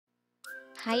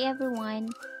Hi everyone!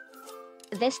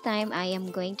 This time I am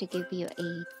going to give you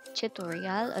a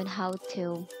tutorial on how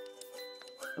to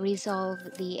resolve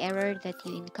the error that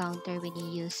you encounter when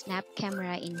you use Snap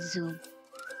Camera in Zoom.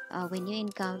 When you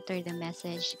encounter the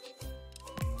message,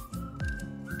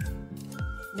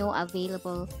 no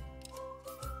available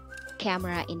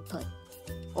camera input,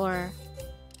 or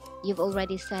you've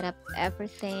already set up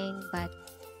everything, but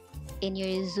in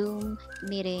your Zoom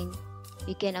meeting,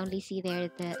 you can only see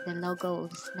there the logo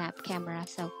of Snap Camera.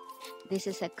 So this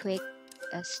is a quick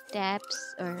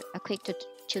steps or a quick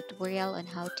tutorial on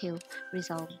how to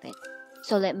resolve it.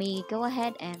 So let me go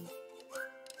ahead and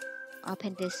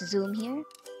open this Zoom here.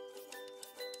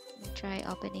 Try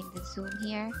opening the Zoom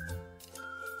here,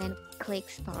 then click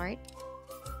start.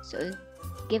 So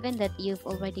given that you've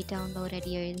already downloaded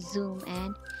your Zoom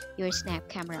and your Snap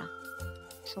Camera,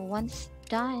 so once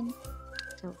done,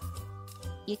 so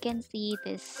you can see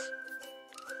this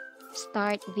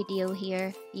start video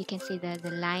here. You can see the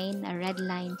line, a red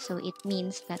line, so it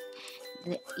means that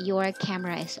your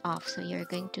camera is off. So you're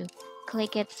going to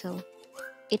click it so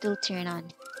it will turn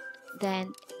on.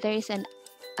 Then there is a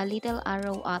little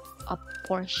arrow up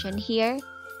portion here,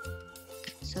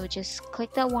 so just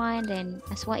click that one. Then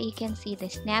as what you can see, the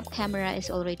Snap Camera is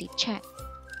already checked.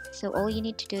 So all you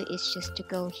need to do is just to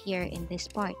go here in this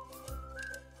part,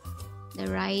 the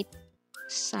right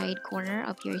side corner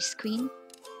of your screen.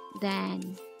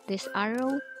 Then this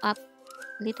arrow up,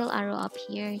 little arrow up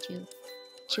here, you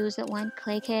choose that one,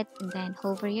 click it, and then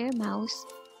hover your mouse.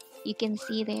 You can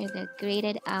see there the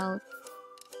graded out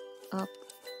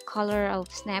color of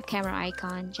Snap Camera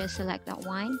icon. Just select that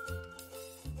one,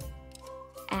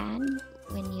 and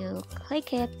when you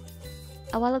click it,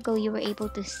 a while ago you were able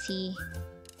to see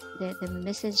the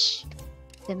message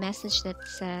that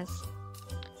says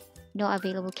no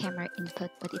available camera input,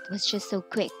 but it was just so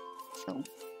quick. So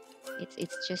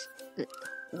it's just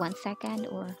 1 second,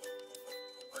 or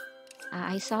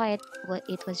I saw it, but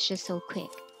it was just so quick.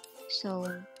 So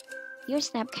your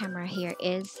Snap Camera here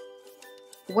is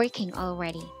working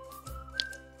already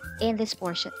in this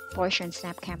portion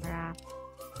Snap Camera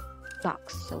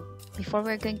box. So before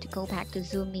we're going to go back to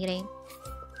Zoom meeting,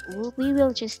 we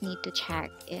will just need to check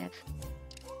if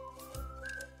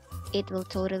it will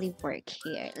totally work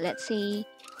here. Let's say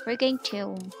we're going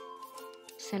to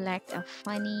select a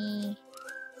funny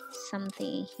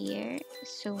something here.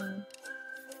 So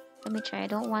let me try. I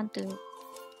don't want to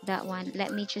that one.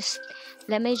 Let me just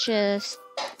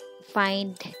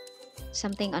find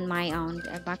something on my own,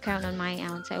 a background on my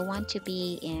own. So I want to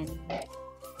be in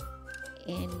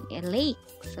a lake.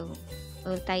 So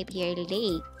I'll type here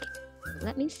lake.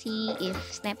 Let me see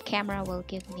if Snap Camera will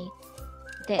give me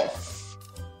this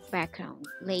background,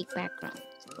 lake background.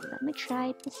 So let me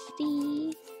try to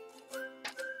see.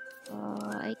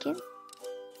 I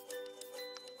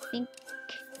think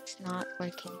it's not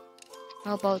working.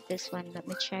 How about this one? Let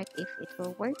me check if it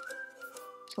will work.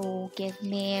 So give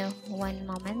me 1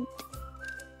 moment.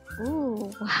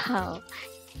 Ooh, wow.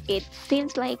 It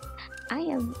seems like I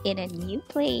am in a new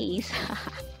place.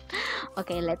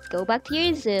 Okay, let's go back to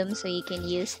your Zoom so you can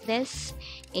use this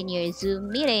in your Zoom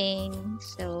meeting.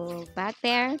 So back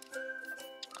there.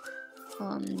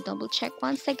 Double check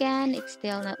once again. It's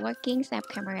still not working. Snap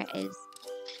Camera is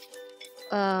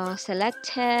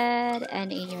selected,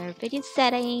 and in your video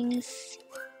settings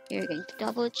you're going to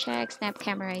double check. Snap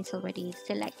Camera is already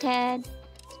selected,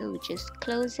 so just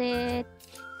close it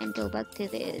and go back to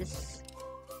this.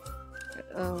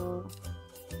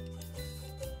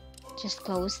 Just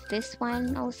close this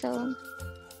one also.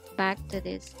 Back to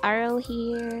this arrow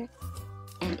here,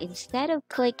 and instead of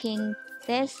clicking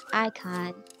this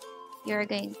icon, you're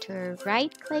going to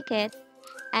right click it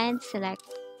and select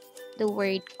the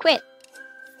word quit.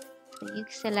 So you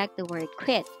select the word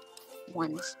quit.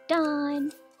 Once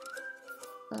done,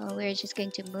 we're just going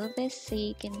to move this so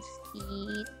you can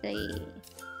see the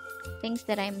things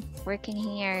that I'm working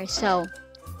here. So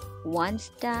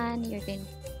once done, you're going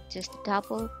to just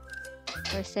double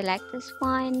or select this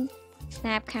one,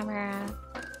 Snap Camera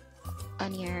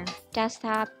on your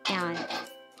desktop, and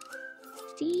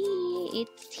see,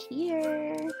 it's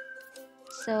here.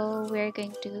 So we're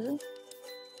going to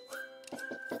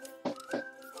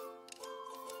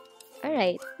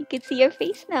Alright, you can see your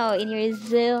face now in your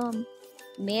Zoom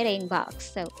meeting box.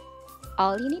 So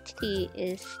all you need to do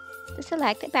is to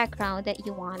select the background that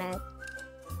you wanted.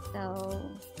 So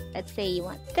let's say you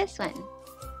want this one.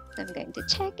 So I'm going to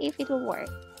check if it will work.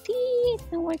 See,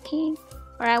 it's not working.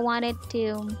 Or I wanted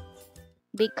to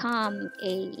become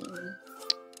a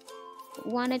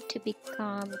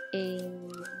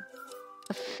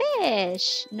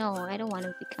fish. No, I don't want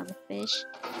to become a fish.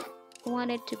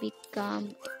 wanted to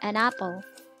become an apple.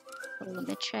 So let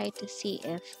me try to see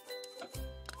if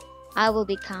I will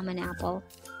become an apple.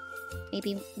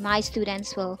 Maybe my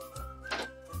students will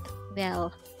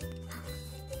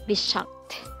be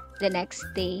shocked the next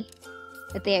day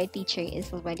that their teacher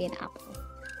is already an apple.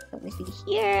 So we see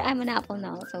here I'm an apple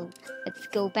now. So let's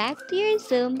go back to your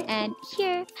Zoom, and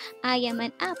here I am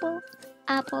an apple,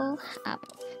 apple,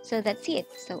 apple. So that's it.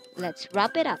 So let's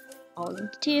wrap it up. All you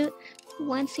need to do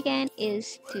once again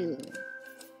is to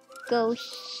go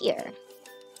here.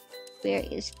 Where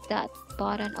is that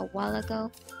button a while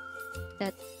ago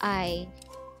that I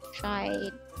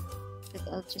tried?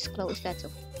 I'll just close that. So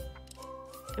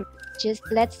just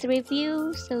let's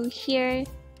review. So here,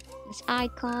 this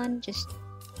icon, just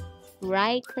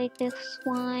right click this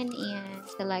one and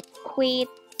select quit,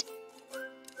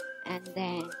 and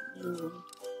then you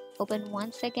open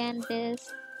once again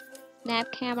this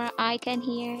snap camera icon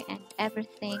here, and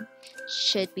everything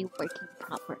should be working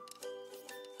proper.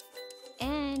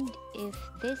 And if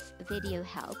this video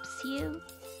helps you,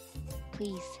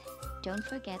 please don't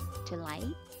forget to like,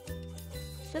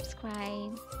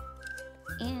 subscribe,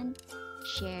 and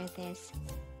share this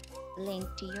link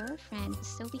to your friends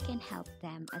so we can help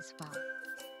them as well.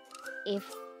 If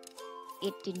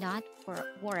it did not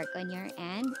work on your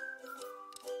end,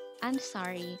 I'm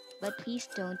sorry, but please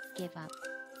don't give up.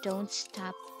 Don't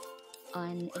stop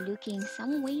on looking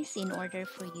some ways in order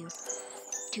for you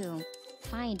to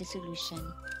find a solution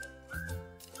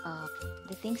of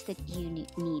the things that you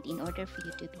need in order for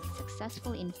you to be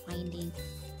successful in finding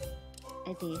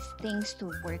these things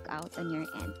to work out on your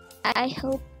end. I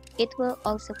hope it will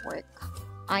also work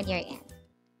on your end.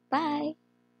 Bye!